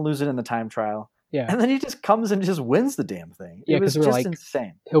 He's going to lose it in the time trial. Yeah. And then he just comes and just wins the damn thing. Yeah, it was just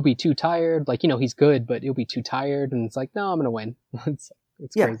insane. He'll be too tired. Like, he's good, but he'll be too tired. And it's like, no, I'm going to win.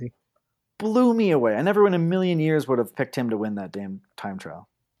 It's crazy. Blew me away. I never in a million years would have picked him to win that damn time trial.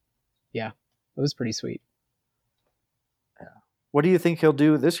 Yeah, it was pretty sweet. Yeah. What do you think he'll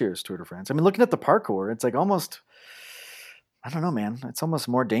do this year's Tour de France? I mean, looking at the parkour, it's like almost, I don't know, man. It's almost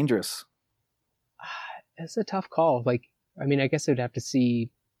more dangerous. It's a tough call. Like, I mean, I guess I'd have to see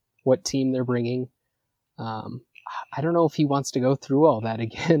what team they're bringing. I don't know if he wants to go through all that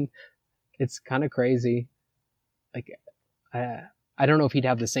again. It's kind of crazy. Like, I don't know if he'd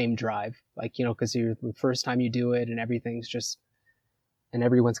have the same drive. Like, because you're the first time you do it and everything's just, and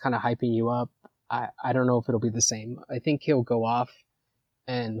everyone's kind of hyping you up. I don't know if it'll be the same. I think he'll go off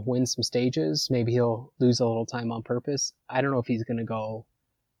and win some stages. Maybe he'll lose a little time on purpose. I don't know if he's going to go.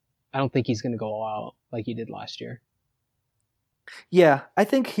 I don't think he's going to go all out like he did last year. Yeah, I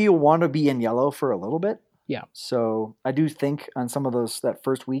think he'll want to be in yellow for a little bit. Yeah. So I do think on some of those that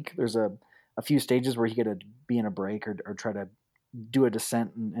first week, there's a few stages where he got to be in a break or try to do a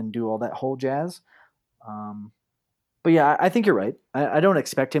descent and do all that whole jazz. Um, but yeah, I think you're right. I don't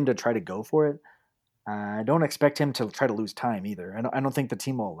expect him to try to go for it. I don't expect him to try to lose time either. I don't think the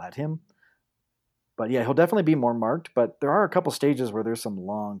team will let him. But yeah, he'll definitely be more marked. But there are a couple stages where there's some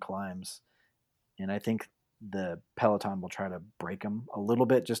long climbs, and I think the peloton will try to break him a little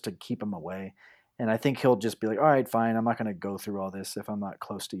bit just to keep him away. And I think he'll just be like, all right, fine, I'm not going to go through all this if I'm not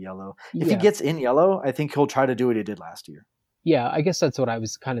close to yellow. If he Yeah. gets in yellow, I think he'll try to do what he did last year. Yeah, I guess that's what I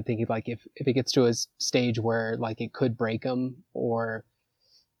was kind of thinking. Like, if it gets to a stage where like it could break him, or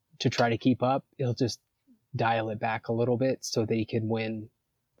to try to keep up, he'll just dial it back a little bit so that he can win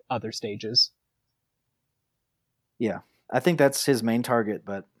other stages. Yeah, I think that's his main target.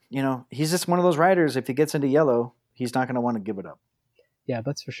 But, he's just one of those riders. If he gets into yellow, he's not going to want to give it up. Yeah,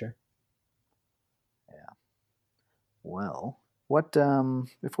 that's for sure. Yeah. Well, what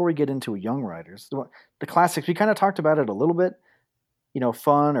before we get into young riders, the classics, we kind of talked about it a little bit,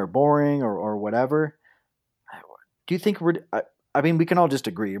 fun or boring or whatever. Do you think I mean, we can all just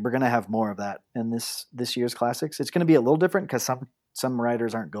agree we're going to have more of that in this year's classics. It's going to be a little different because some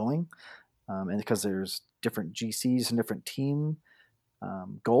riders aren't going, and because there's different GCs and different team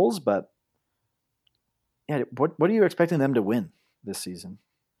goals. But yeah, what are you expecting them to win this season?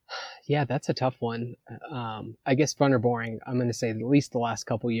 Yeah, that's a tough one. I guess fun or boring. I'm going to say at least the last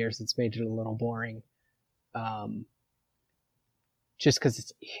couple years, it's made it a little boring. Just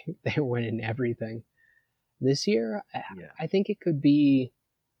because they're winning everything. This year, I think it could be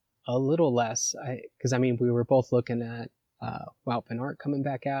a little less. Because we were both looking at Wout van Aert coming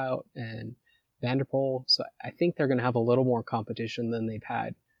back out and Van der Poel, so I think they're going to have a little more competition than they've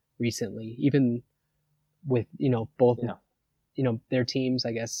had recently. Even with both their teams,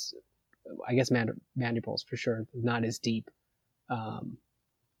 I guess Van der Poel's for sure not as deep,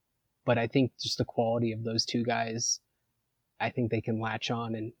 but I think just the quality of those two guys, I think they can latch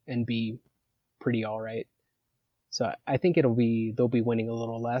on and be pretty all right. So I think they'll be winning a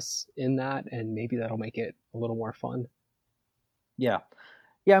little less in that, and maybe that'll make it a little more fun. Yeah.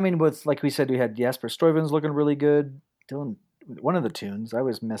 I mean, with like we said, we had Jasper Stuyven's looking really good. Dylan, one of the tunes, I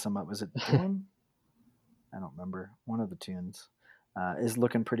always mess him up. Was it Dylan? I don't remember. One of the tunes is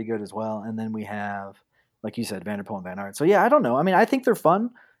looking pretty good as well. And then we have, like you said, Van der Poel and Van Aert. So yeah, I don't know. I mean, I think they're fun.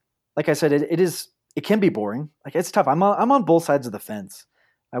 Like I said, it can be boring. Like it's tough. I'm on both sides of the fence.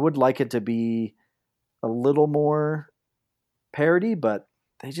 I would like it to be a little more parody, but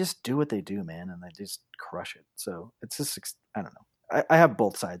they just do what they do, man, and they just crush it. So it's just, I don't know. I have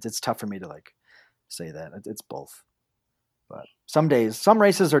both sides. It's tough for me to like say that. It's both. But some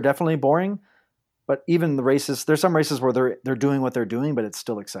races are definitely boring, but even the races, there's some races where they're doing what they're doing, but it's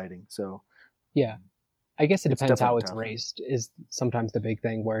still exciting. So yeah, I guess it depends how it's tough. raced is sometimes the big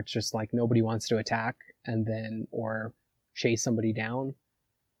thing, where it's just like nobody wants to attack and then or chase somebody down,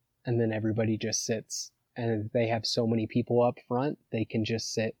 and then everybody just sits, and they have so many people up front they can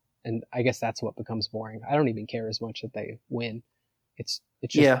just sit, and I guess that's what becomes boring. I don't even care as much that they win. It's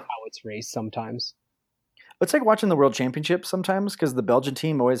just how it's raced sometimes. It's like watching the World Championship sometimes, because the Belgian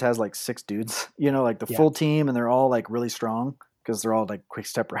team always has like 6 dudes, like the full team, and they're all like really strong because they're all like quick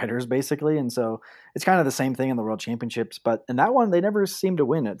step riders basically. And so it's kind of the same thing in the World Championships, but in that one, they never seem to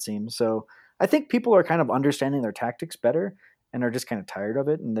win, it seems. So I think people are kind of understanding their tactics better and are just kind of tired of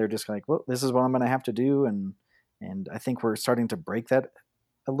it. And they're just like, well, this is what I'm going to have to do. And I think we're starting to break that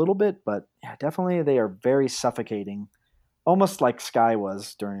a little bit, but yeah, definitely they are very suffocating, almost like Sky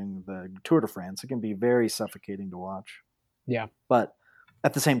was during the Tour de France. It can be very suffocating to watch. Yeah. But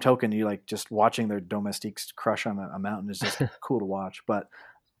at the same token, you like just watching their domestiques crush on a mountain is just cool to watch. But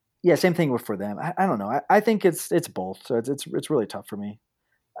yeah, same thing for them. I don't know. I think it's both. So it's really tough for me.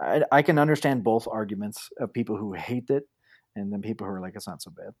 I can understand both arguments of people who hate it and then people who are like, it's not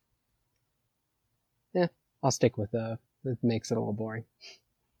so bad. Yeah, I'll stick with it makes it a little boring.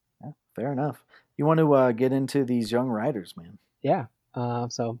 Yeah, fair enough. You want to get into these young riders, man? Yeah.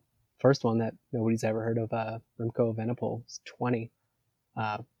 So first one that nobody's ever heard of, Remco Evenepoel, is 20,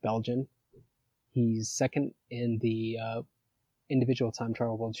 Belgian. He's second in the individual time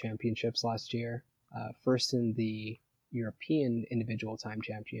trial world championships last year, first in the European individual time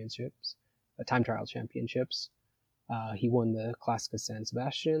championships, time trial championships. He won the Classica San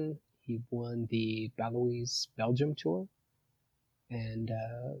Sebastian. He won the Baloise Belgium Tour, and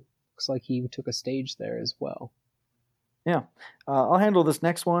looks like he took a stage there as well. Yeah, I'll handle this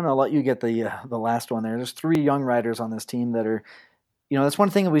next one. I'll let you get the last one there. There's 3 young riders on this team that are that's one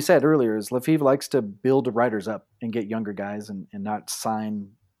thing that we said earlier is Lefebvre likes to build riders up and get younger guys and not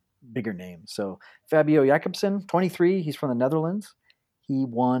sign bigger names. So Fabio Jakobsen, 23, he's from the Netherlands. He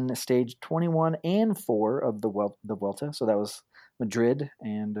won stage 21 and 4 of the Vuelta. So that was Madrid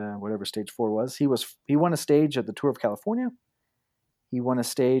and whatever stage 4 was. He won a stage at the Tour of California. He won a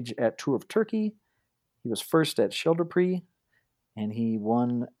stage at Tour of Turkey. He was first at Scheldeprijs, and he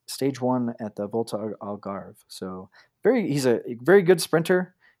won stage 1 at the Volta Algarve. So he's a very good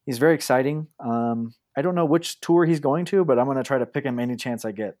sprinter. He's very exciting. I don't know which tour he's going to, but I'm going to try to pick him any chance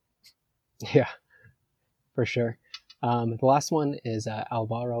I get. Yeah, for sure. The last one is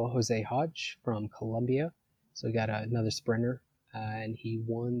Alvaro Jose Hodge from Colombia. So we got another sprinter, and he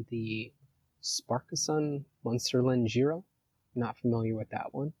won the Sparkassen Munsterland Giro. Not familiar with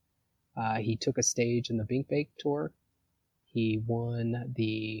that one. He took a stage in the Binkbake Tour. He won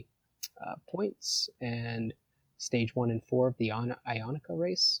the points and stage 1 and 4 of the Ionica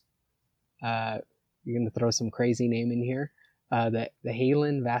race. You're going to throw some crazy name in here. The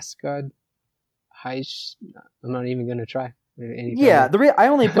Halen Vascod Heich. I'm not even going to try. Yeah, I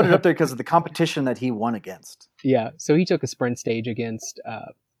only put it up there because of the competition that he won against. Yeah, so he took a sprint stage against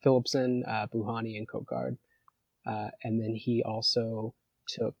Philipsen, Buhani, and Kokard. And then he also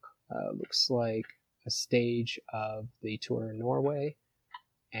took, looks like, a stage of the Tour of Norway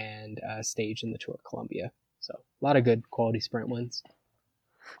and a stage in the Tour of Colombia. So a lot of good quality sprint wins.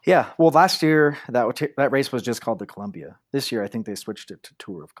 Yeah, well, last year that race was just called the Columbia. This year, I think they switched it to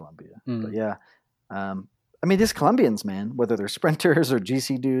Tour of Colombia. But yeah, I mean, these Colombians, man, whether they're sprinters or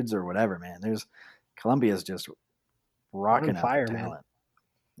GC dudes or whatever, man, Colombia's just rocking out the talent. Man.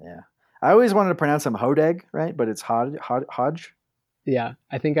 Yeah, I always wanted to pronounce him Hodeg, right? But it's Hodge. Yeah,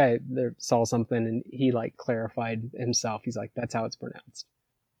 I think I saw something and he clarified himself. He's like, that's how it's pronounced.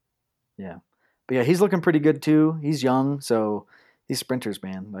 Yeah, but yeah, he's looking pretty good too. He's young, so these sprinters,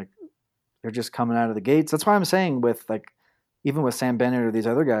 man, they're just coming out of the gates. That's why I'm saying even with Sam Bennett or these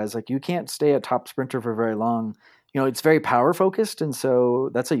other guys, you can't stay a top sprinter for very long. It's very power focused, and so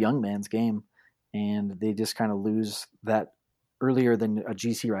that's a young man's game, and they just kind of lose that earlier than a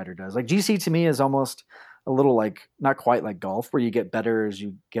GC rider does. GC to me is almost a little not quite like golf, where you get better as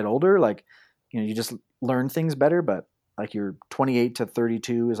you get older. You just learn things better, but your 28 to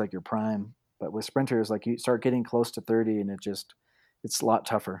 32 is your prime. But with sprinters, you start getting close to 30, and it's a lot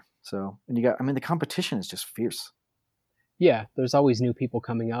tougher. So, and the competition is just fierce. Yeah, there's always new people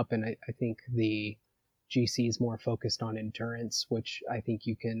coming up, and I think the GC is more focused on endurance, which I think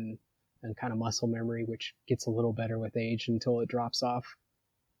you can, and kind of muscle memory, which gets a little better with age until it drops off.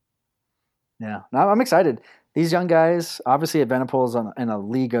 Yeah, no, I'm excited. These young guys, obviously Evenepoel is in a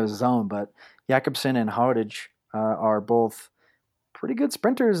league of his own, but Jakobsen and Hodge are both pretty good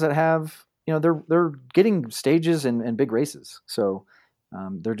sprinters that have, they're getting stages and big races. So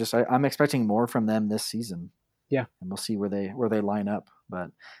they're just, I'm expecting more from them this season. Yeah, and we'll see where they line up.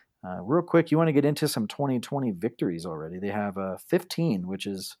 But real quick, you want to get into some 2020 victories already? They have 15, which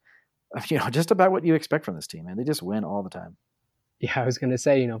is just about what you expect from this team, man. They just win all the time. Yeah, I was going to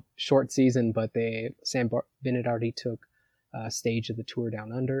say, short season, but Sam Bennett already took a stage of the Tour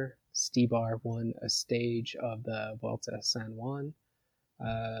Down Under. Stibar won a stage of the Vuelta San Juan.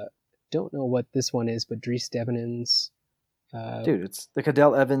 Don't know what this one is, but Dries Devenins. Dude, it's the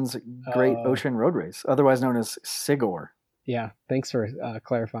Cadel Evans Great Ocean Road Race, otherwise known as SIGOR. Yeah, thanks for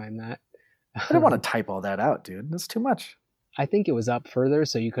clarifying that. I didn't want to type all that out, dude. That's too much. I think it was up further,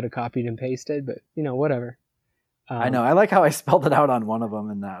 so you could have copied and pasted, but, whatever. I know. I like how I spelled it out on one of them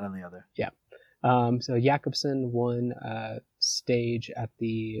and not on the other. Yeah. So Jakobsen won a stage at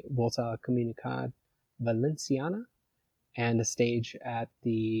the Volta Comunidad Valenciana and a stage at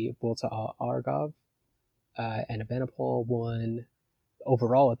the Volta Algarve. And Evenepoel won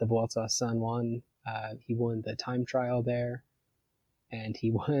overall at the Vuelta San Juan. He won the time trial there, and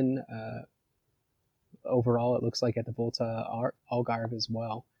he won overall, it looks like, at the Volta Algarve as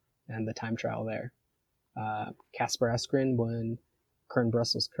well, and the time trial there. Casper Asgreen won Kern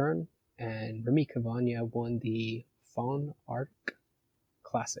Brussels Kern, and Remy Cavagna won the Faun Arc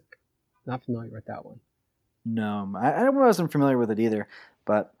Classic. Not familiar with that one. No, I wasn't familiar with it either.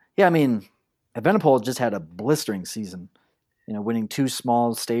 But yeah, Evenepoel just had a blistering season, winning 2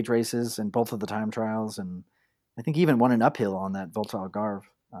 small stage races in both of the time trials, and I think even won an uphill on that Volta Algarve.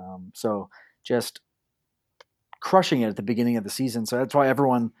 So just crushing it at the beginning of the season. So that's why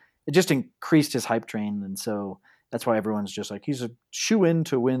it just increased his hype train, and so that's why everyone's just he's a shoe-in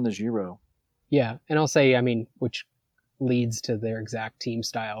to win the Giro. Yeah, and I'll say, which leads to their exact team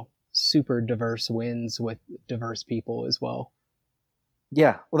style. Super diverse wins with diverse people as well.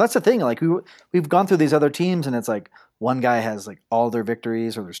 Yeah, well, that's the thing. We've gone through these other teams, and it's one guy has like all their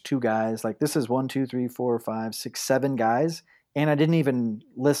victories, or there's two guys. Like this is 1, 2, 3, 4, 5, 6, 7 guys, and I didn't even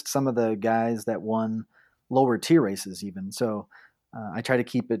list some of the guys that won lower tier races even. So I try to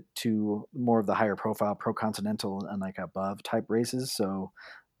keep it to more of the higher profile pro continental and like above type races. So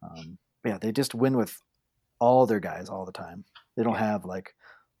yeah, they just win with all their guys all the time. They don't have like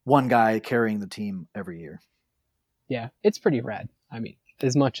one guy carrying the team every year. Yeah, it's pretty rad. I mean,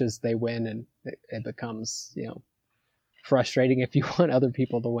 as much as they win, and it becomes, you know, frustrating if you want other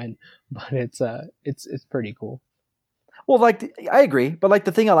people to win, but it's pretty cool. Well, like I agree, but like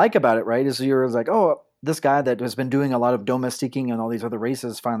the thing I like about it, right, is you're like, oh, this guy that has been doing a lot of domestiquing and all these other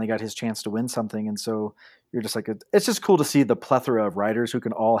races finally got his chance to win something, and so you're just like, it's just cool to see the plethora of riders who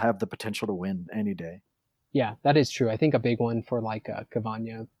can all have the potential to win any day. Yeah, that is true. I think a big one for like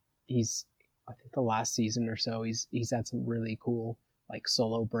Cavagna, I think the last season or so, he's had some really cool like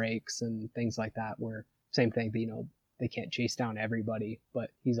solo breaks and things like that. Where same thing, you know, they can't chase down everybody, but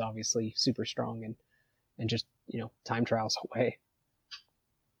he's obviously super strong and just, you know, time trials away.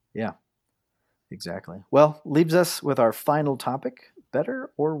 Yeah, exactly. Well, leaves us with our final topic: better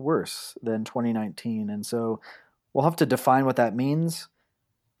or worse than 2019, and so we'll have to define what that means.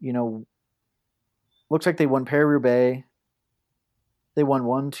 You know, looks like they won Paris-Roubaix. They won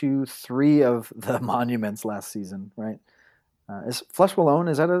 1, 2, 3 of the monuments last season, right? Is Flèche Wallonne,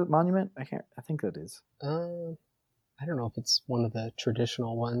 is that a monument? I think that is. I don't know if it's one of the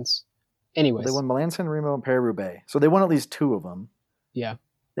traditional ones. Anyways. Well, they won Milan-San Remo and Paris-Roubaix. So they won at least 2 of them. Yeah.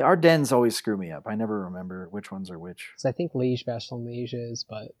 The Ardennes always screw me up. I never remember which ones are which. So I think Liège-Bastogne-Liège is,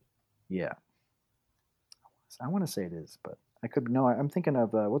 but... Yeah. I want to say it is, but I could... No, I'm thinking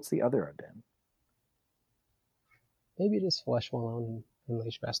of... what's the other Ardennes? Maybe it is Flèche Wallonne and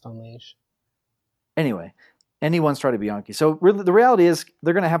Liège-Bastogne-Liège. Anyway, anyone's trying to be Bianchi. So really, the reality is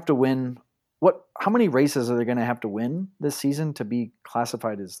they're going to have to win... How many races are they going to have to win this season to be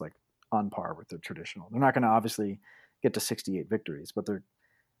classified as like on par with the traditional? They're not going to obviously get to 68 victories, but they're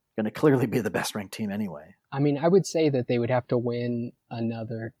going to clearly be the best ranked team anyway. I mean, I would say that they would have to win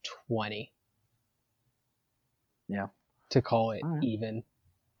another 20. Yeah. To call it even.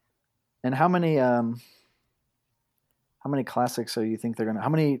 And how many classics do you think they're going to...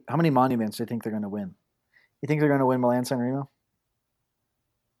 How many monuments do you think they're going to win? You think they're going to win Milan-San Remo?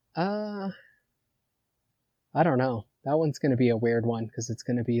 I don't know. That one's going to be a weird one because it's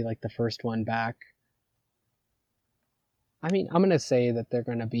going to be like the first one back. I mean, I'm going to say that they're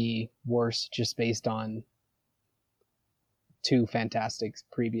going to be worse just based on 2 fantastic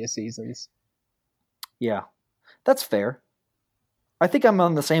previous seasons. Yeah, that's fair. I think I'm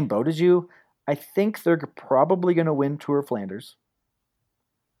on the same boat as you. I think they're probably going to win Tour of Flanders.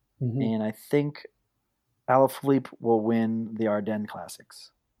 Mm-hmm. And I think Alaphilippe will win the Ardennes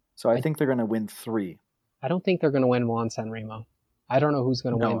Classics. So I think they're going to win 3. I don't think they're going to win Milan-San Remo. I don't know who's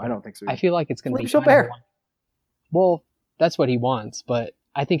going to win. No, I don't think so. I feel like it's going to be Gilbert. Well, that's what he wants, but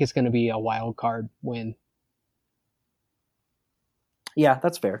I think it's going to be a wild card win. Yeah,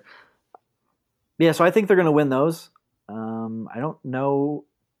 that's fair. Yeah, so I think they're going to win those. I don't know.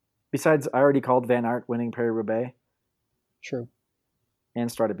 Besides, I already called Van Aert winning Paris-Roubaix. True.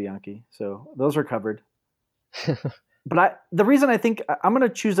 And Strade Bianche. So those are covered. But the reason I think I'm going to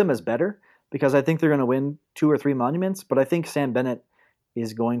choose them as better, because I think they're going to win 2 or 3 monuments, but I think Sam Bennett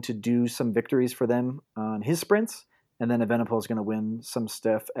is going to do some victories for them on his sprints, and then Evenepoel is going to win some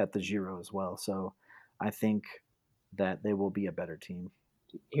stuff at the Giro as well. So I think that they will be a better team.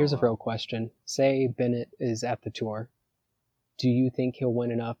 Here's a real question. Say Bennett is at the Tour. Do you think he'll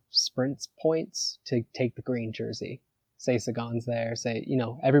win enough sprints points to take the green jersey? Say Sagan's there, say, you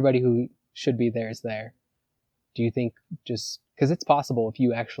know, everybody who should be there is there. Do you think just... Because it's possible if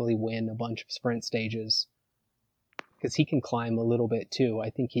you actually win a bunch of sprint stages, because he can climb a little bit too.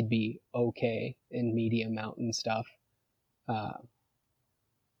 I think he'd be okay in medium mountain stuff. Do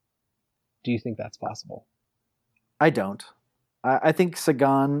you think that's possible? I don't. I think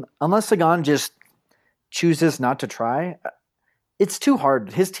Sagan, unless Sagan just chooses not to try, it's too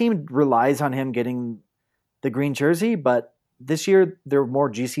hard. His team relies on him getting the green jersey, but this year they're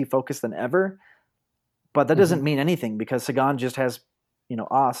more GC focused than ever. But that doesn't mean anything because Sagan just has, you know,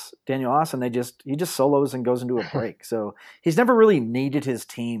 Daniel Oss, and he just solos and goes into a break. So he's never really needed his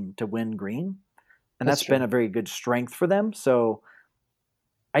team to win green, and that's been a very good strength for them. So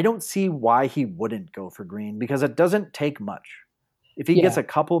I don't see why he wouldn't go for green because it doesn't take much. If he gets a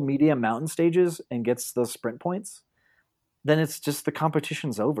couple medium mountain stages and gets those sprint points, then it's just the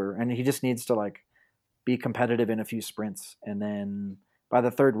competition's over, and he just needs to like be competitive in a few sprints, and then by the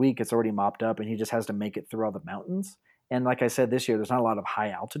 3rd week, it's already mopped up, and he just has to make it through all the mountains. And like I said, this year, there's not a lot of high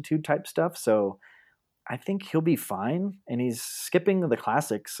altitude type stuff. So I think he'll be fine, and he's skipping the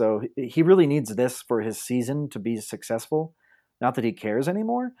classics, so he really needs this for his season to be successful. Not that he cares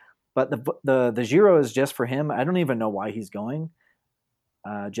anymore, but the Giro is just for him. I don't even know why he's going.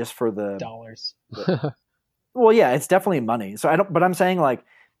 Just for the dollars. Well, yeah, it's definitely money. So I don't, but I'm saying like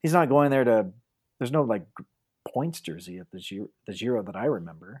he's not going there to. There's no like points jersey at the Giro that I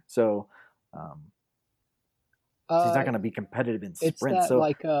remember. So he's not going to be competitive in sprint. It's that so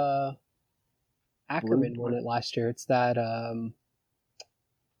like Ackerman won it last year. It's that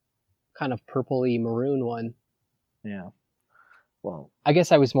kind of purpley maroon one. Yeah. Well, I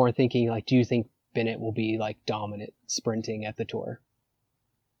guess I was more thinking like, do you think Bennett will be like dominant sprinting at the Tour?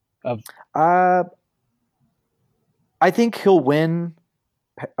 I think he'll win.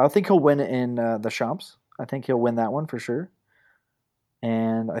 I think he'll win in the Champs. I think he'll win that one for sure.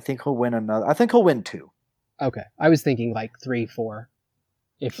 And I think he'll win another. I think he'll win 2. Okay, I was thinking like 3, 4.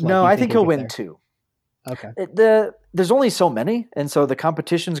 No, I think he'll win 2. Okay. There's only so many, and so the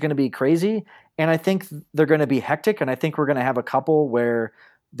competition's going to be crazy. And I think they're going to be hectic. And I think we're going to have a couple where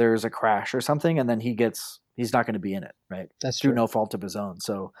there's a crash or something, and then he's not going to be in it, right? That's true. Through no fault of his own.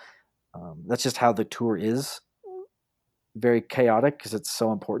 So that's just how the Tour is. Very chaotic because it's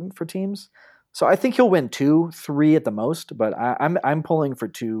so important for teams. So I think he'll win 2, 3 at the most, but I'm pulling for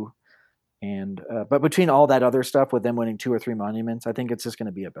 2. And but between all that other stuff with them winning 2 or 3 monuments, I think it's just going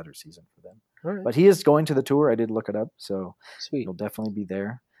to be a better season for them. Right. But he is going to the Tour. I did look it up, so Sweet. He'll definitely be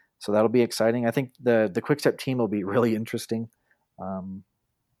there. So that'll be exciting. I think the Quick-Step team will be really interesting.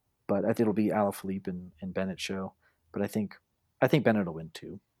 But I think it'll be Alaphilippe and Bennett show. But I think Bennett will win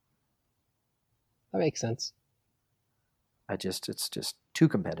 2. That makes sense. It's just too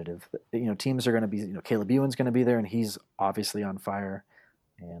competitive. Teams are going to be. Caleb Ewan's going to be there, and he's obviously on fire.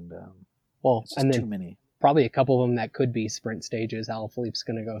 And and then too many. Probably a couple of them that could be sprint stages. Alaphilippe's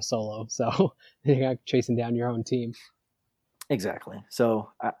going to go solo, so you're chasing down your own team. Exactly. So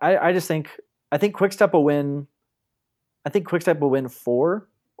I just think Quick-Step will win. I think Quick-Step will win 4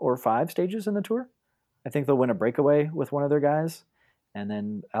 or 5 stages in the Tour. I think they'll win a breakaway with one of their guys, and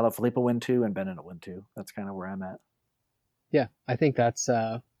then Alaphilippe will win 2, and Bennett will win 2. That's kind of where I'm at. Yeah, I think that's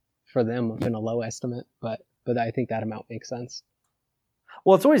for them been a low estimate, but I think that amount makes sense.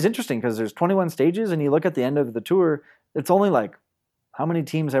 Well, it's always interesting because there's 21 stages, and you look at the end of the Tour, it's only like how many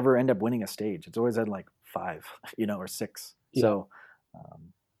teams ever end up winning a stage? It's always at like 5, or 6. Yeah. So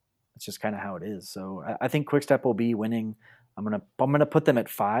it's just kind of how it is. So I think Quick-Step will be winning. I'm gonna put them at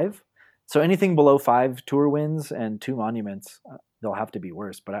 5. So anything below 5 Tour wins and 2 monuments, they'll have to be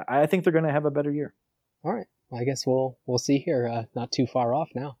worse. But I think they're going to have a better year. All right. I guess we'll see here. Not too far off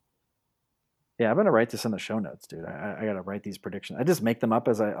now. Yeah, I'm gonna write this in the show notes, dude. I gotta write these predictions. I just make them up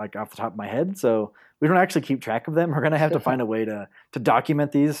as I like off the top of my head, so we don't actually keep track of them. We're gonna have to find a way to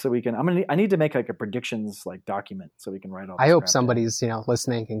document these so we can. I need to make like a predictions like document so we can write all. I hope somebody's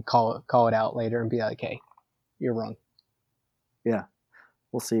listening and call it out later and be like, "Hey, you're wrong." Yeah,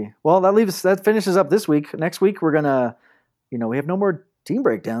 we'll see. Well, that finishes up this week. Next week we're gonna, we have no more team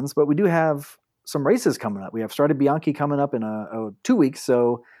breakdowns, but we do have some races coming up. We have Strade Bianche coming up in 2 weeks,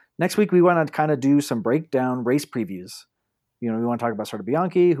 so. Next week, we want to kind of do some breakdown race previews. We want to talk about Strade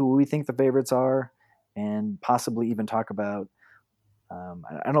Bianche, who we think the favorites are, and possibly even talk about, I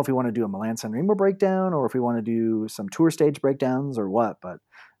don't know if we want to do a Milan-San Remo breakdown or if we want to do some tour stage breakdowns or what, but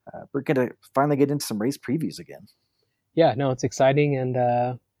we're going to finally get into some race previews again. Yeah, no, it's exciting,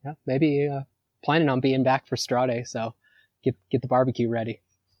 and maybe planning on being back for Strade, so get the barbecue ready.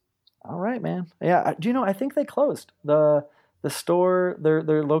 All right, man. Yeah, do you know, I think they closed. The store,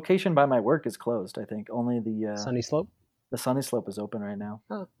 their location by my work is closed. I think only the Sunny Slope. The Sunny Slope is open right now.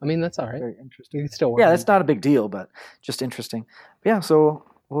 Oh, I mean that's all right. Very interesting. You can still work. Yeah, that's not a big deal, but just interesting. Yeah, so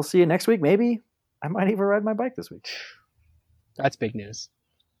we'll see you next week. Maybe I might even ride my bike this week. That's big news.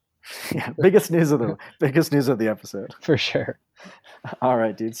 Yeah, biggest news of the episode For sure. All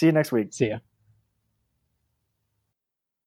right, dude. See you next week. See ya.